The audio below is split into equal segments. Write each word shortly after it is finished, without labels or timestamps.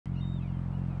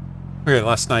Okay,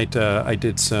 last night I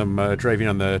did some driving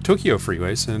on the Tokyo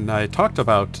freeways, and I talked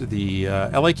about the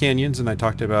LA canyons, and I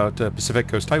talked about Pacific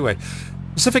Coast Highway.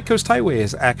 Pacific Coast Highway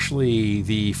is actually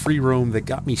the free roam that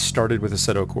got me started with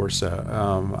Assetto Corsa.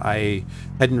 I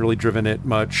hadn't really driven it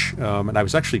much, and I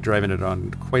was actually driving it on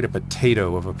quite a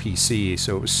potato of a PC,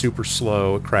 so it was super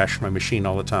slow. It crashed my machine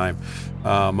all the time.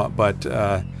 But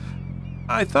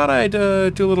I thought I'd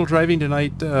do a little driving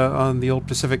tonight on the old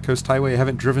Pacific Coast Highway. I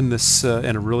haven't driven this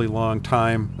in a really long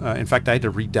time. In fact, I had to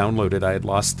re-download it. I had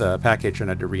lost the package and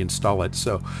had to reinstall it.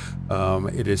 So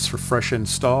it is for fresh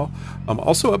install.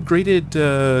 Also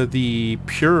upgraded the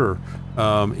Pure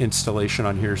installation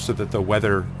on here so that the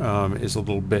weather is a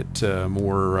little bit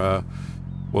more,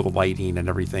 well, the lighting and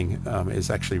everything is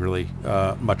actually really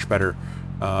much better.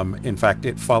 In fact,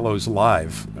 it follows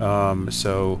live.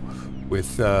 So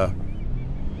with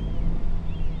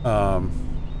um,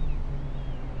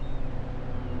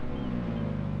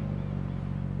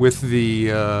 with the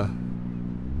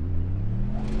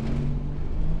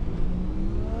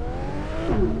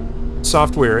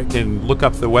software, it can look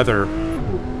up the weather.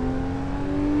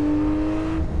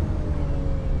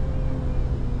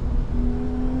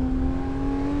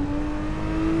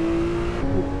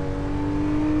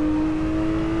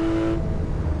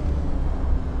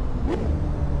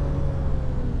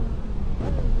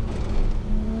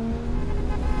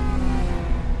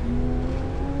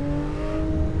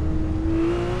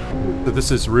 So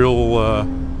this is real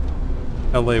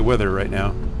LA weather right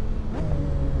now.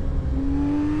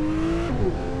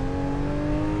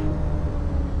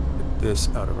 Get this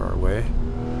out of our way.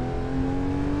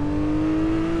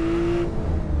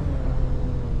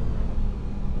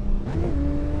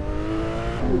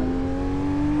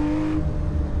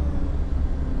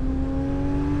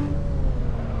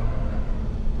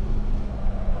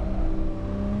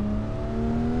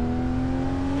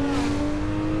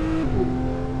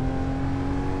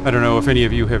 I don't know if any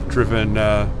of you have driven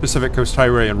Pacific Coast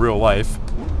Highway in real life.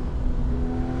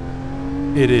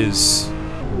 It is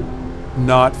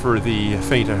not for the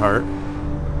faint at heart.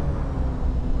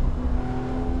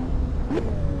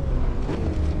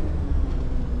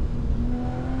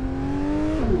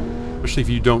 Especially if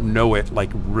you don't know it,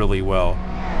 like, really well.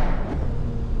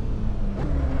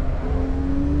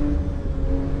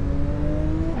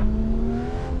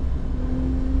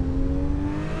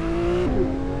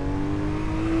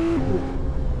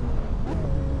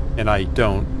 And I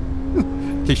don't,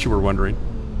 in case you were wondering.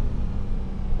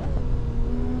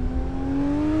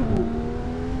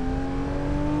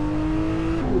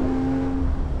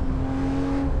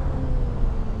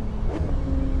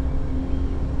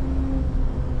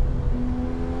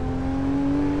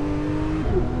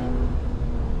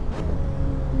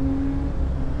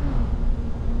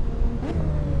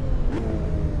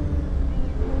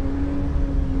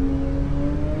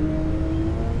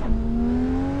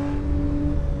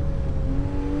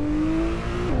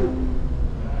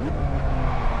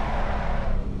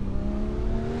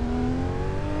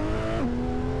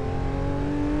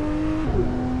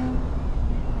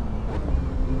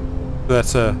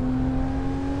 That's a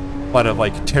lot of,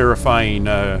 like, terrifying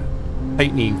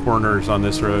tightening corners on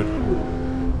this road.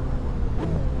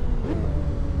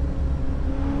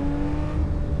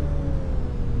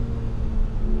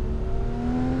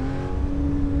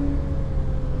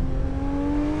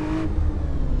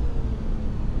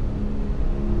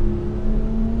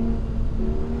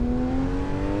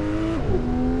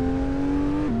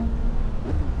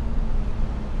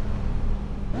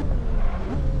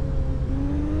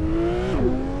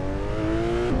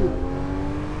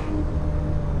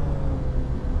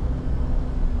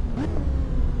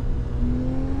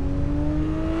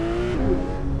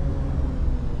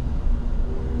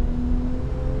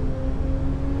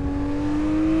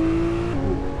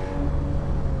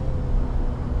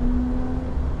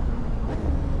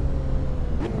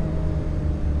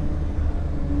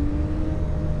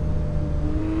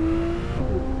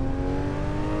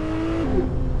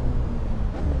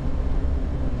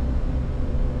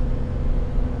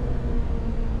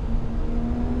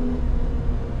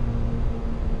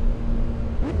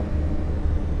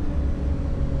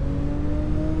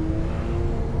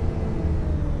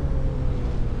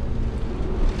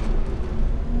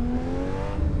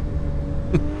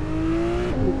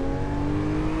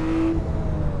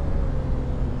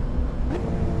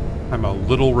 I'm a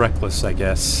little reckless, I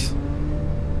guess.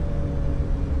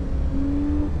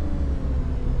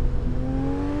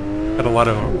 Got a lot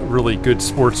of really good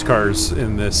sports cars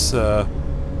in this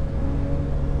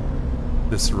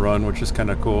this run, which is kind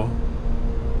of cool.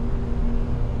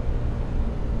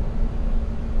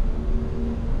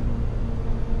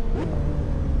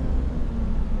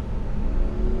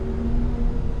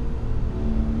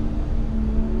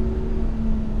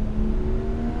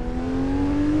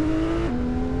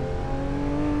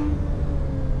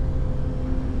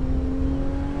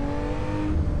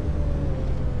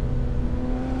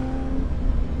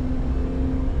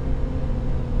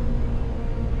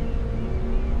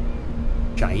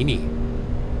 shiny.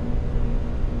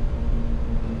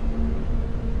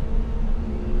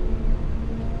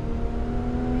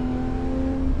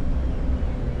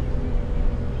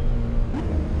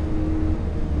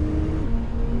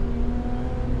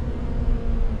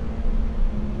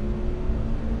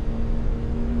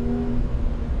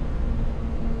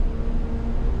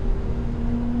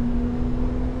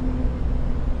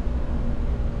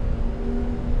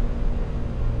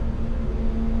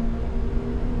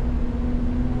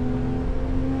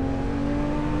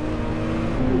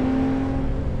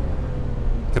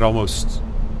 Could almost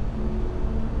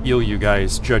feel you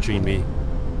guys judging me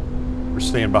for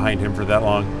staying behind him for that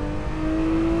long.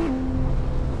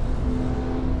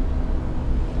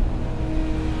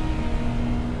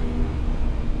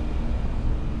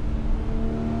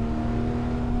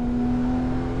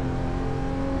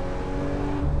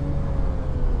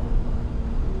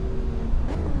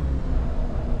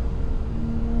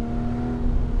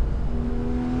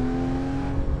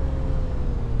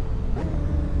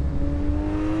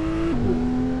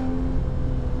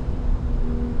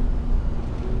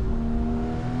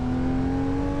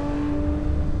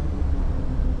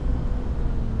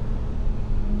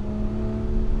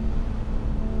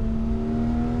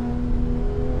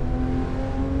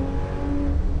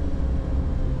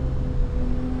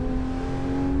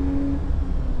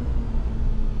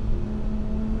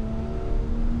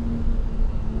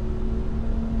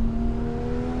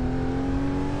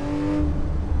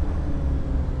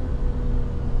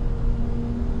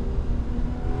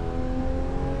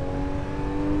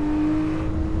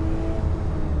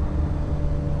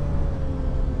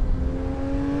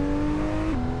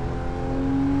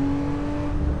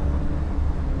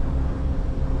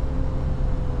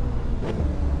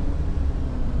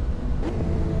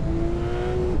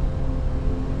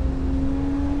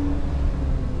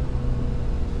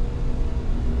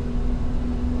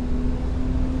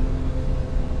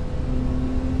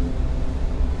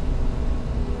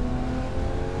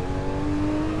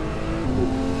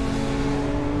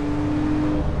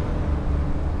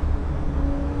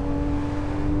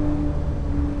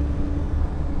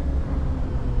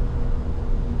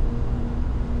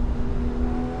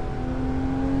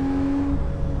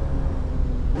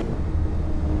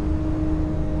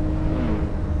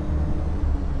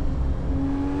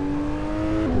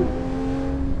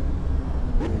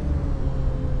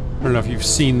 I don't know if you've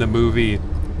seen the movie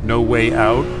No Way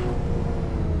Out.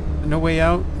 No Way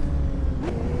Out?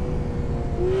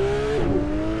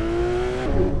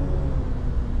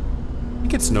 I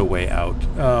think it's No Way Out.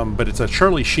 But it's a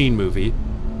Charlie Sheen movie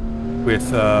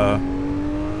with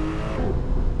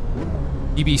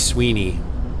E.B. Sweeney.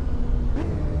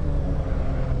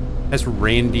 Has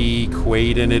Randy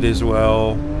Quaid in it as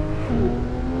well.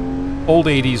 Old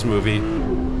 80s movie.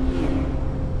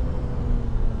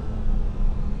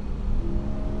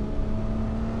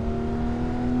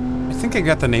 I think I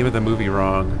got the name of the movie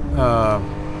wrong.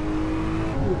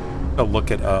 I'll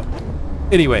look it up.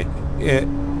 Anyway, the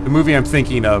movie I'm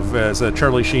thinking of is a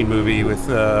Charlie Sheen movie with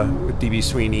D.B.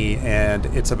 Sweeney, and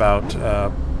it's about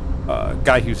a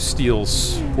guy who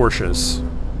steals Porsches.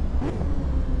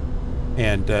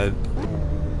 And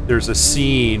there's a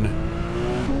scene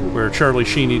where Charlie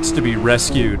Sheen needs to be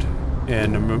rescued,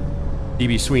 and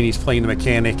D.B. Sweeney's playing the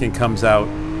mechanic and comes out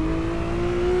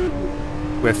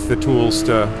with the tools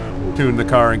to tune the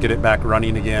car and get it back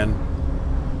running again.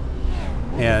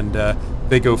 And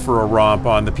they go for a romp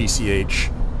on the PCH.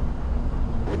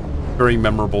 Very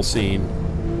memorable scene.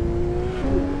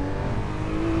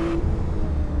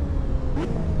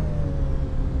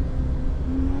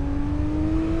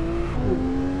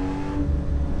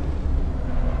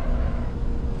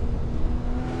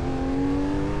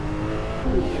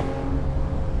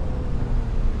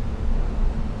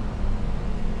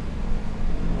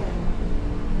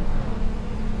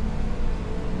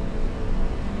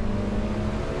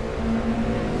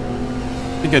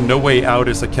 I think No Way Out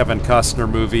is a Kevin Costner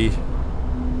movie.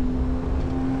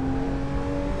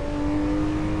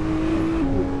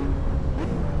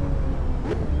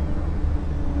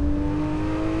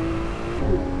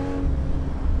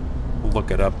 Look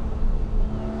it up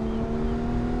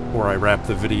before I wrap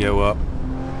the video up.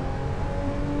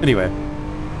 Anyway,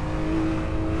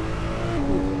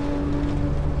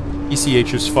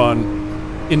 PCH is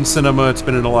fun. In cinema, it's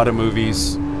been in a lot of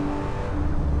movies.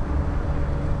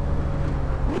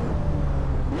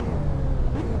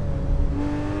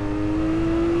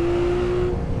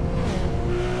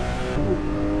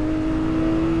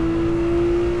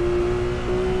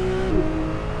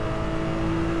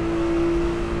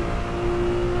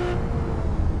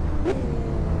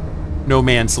 No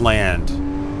Man's Land.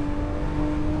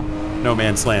 No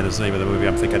Man's Land is the name of the movie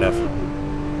I'm thinking of.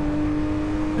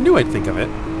 I knew I'd think of it.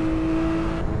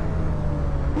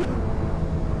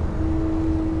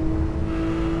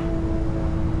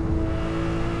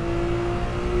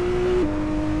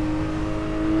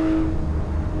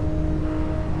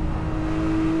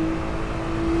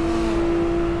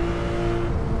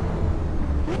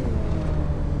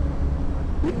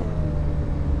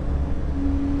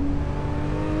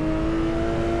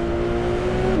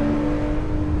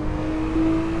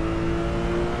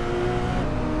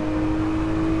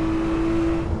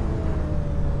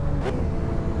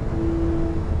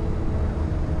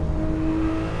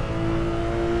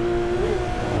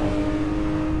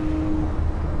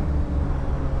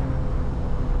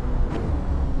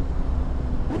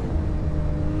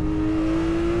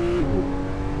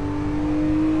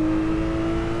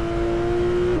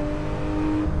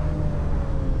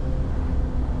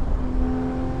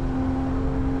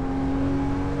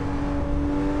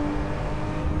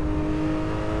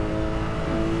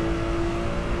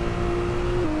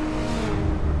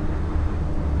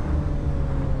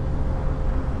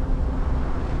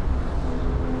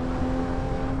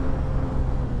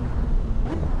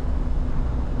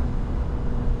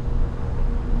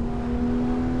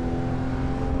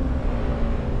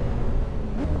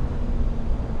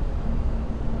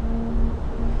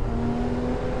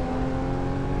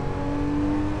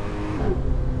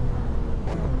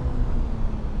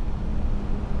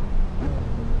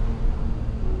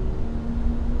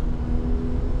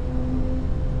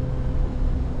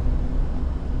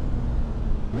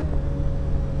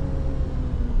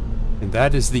 And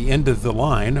that is the end of the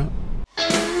line.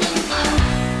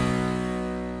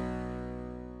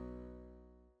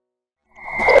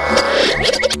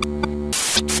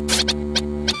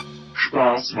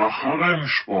 Spaß macht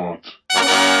Rennsport.